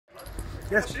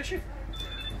Yes. What's the issue?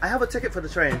 I have a ticket for the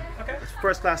train. Okay. It's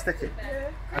first class ticket.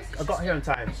 I got here on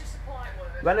time.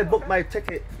 When I booked my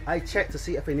ticket, I checked to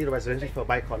see if I need a reservation for a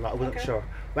bike or not. I wasn't sure.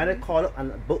 When I called up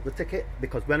and booked the ticket,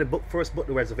 because when I first booked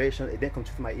the reservation, it didn't come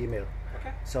through my email.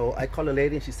 Okay. So I called a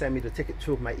lady and she sent me the ticket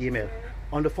through my email.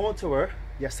 On the phone to her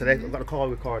yesterday, I got a call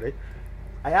recorded.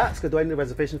 I asked her, do I need a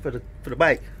reservation for the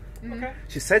bike? Okay.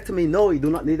 She said to me, no, you do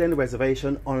not need any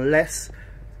reservation unless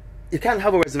you can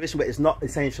have a reservation, but it's not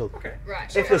essential. Okay.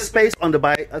 Right. If there's space on the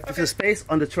bike, if there's space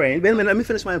on the train, wait a minute, let me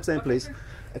finish my saying, please.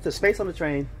 If there's space on the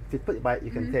train, if you put your bike,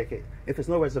 you can take it. If there's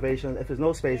no reservation, if there's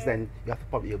no space, then you have to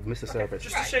probably miss the service.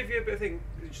 Just to save you a bit of thing,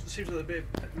 it seems like a bit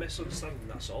of misunderstanding,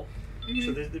 that's all.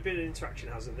 So there's been an interaction,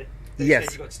 hasn't there? Yes.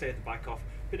 You've got to stay at the bike off.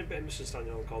 Been a bit of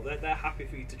misunderstanding on call. They're happy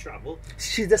for you to travel.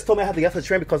 She just told me I had to get off the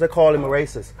train because I call him a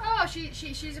racist. Oh,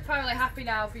 she's apparently happy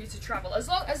now for you to travel. As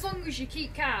long as you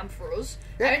keep calm for us.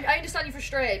 Yeah. I understand you're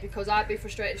frustrated because I'd be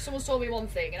frustrated. If someone told me one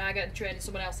thing and I get on the train and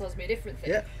someone else tells me a different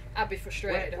thing, I'd be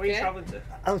frustrated. Where are you travelling to?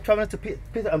 I'm travelling to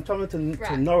Peter. I'm travelling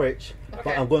to Norwich, Okay.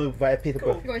 but I'm going via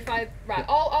Peterborough. You're going five. Right.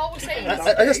 All we're saying is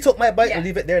I just took my bike and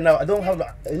leave it there now. I don't have.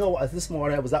 You know what? This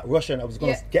morning I was at Russia and I was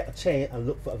going to get a chain and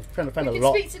look for. I was trying to find a lock.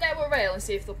 You can speak to Network Rail and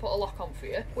see if they'll put a lock on for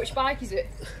you. Which bike is it?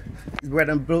 Red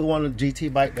and blue one,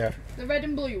 GT bike there. The red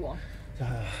and blue one.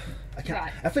 I can't.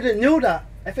 Right. If I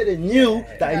knew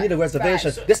that I need a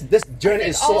reservation, this journey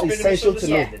is so essential to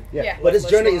me. Yeah. But this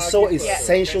journey is so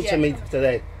essential to me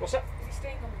today. What's that?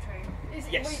 Staying on the train.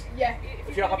 Yes. Yeah.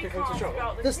 If you're happy for them to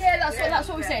travel. That's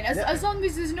what we're saying. As long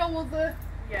as there's no other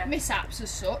mishaps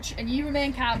as such, and you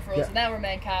remain calm for us, and they'll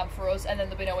remain calm for us, and then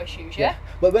there'll be no issues. Yeah.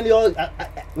 But when you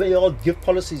all give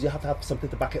policies, you have to have something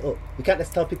to back it up. You can't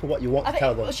just tell people what you want to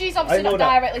tell them. Well, she's obviously not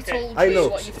directly told you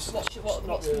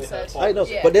what's been said. I know,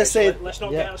 but they're saying. Let's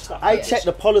not get out of stuff. I checked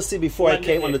the policy before I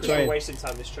came on the train. We're wasting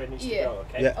time. This train needs to go.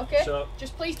 Okay. Yeah. Okay. So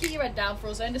just please keep your head down for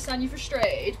us. I understand you're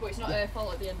frustrated, but it's not her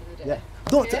fault at the end of the day.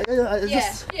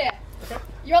 Yeah.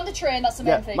 You're on the train. That's the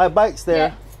main thing. My bike's there.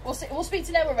 Yeah. We'll speak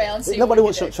to Network Rail and see. Nobody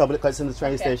wants to trouble because it's in the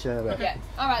train station anyway. Yeah.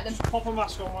 All right then. pop a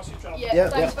mask on once you travel. Yeah.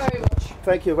 Thanks very much.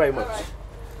 Thank you very much. All right.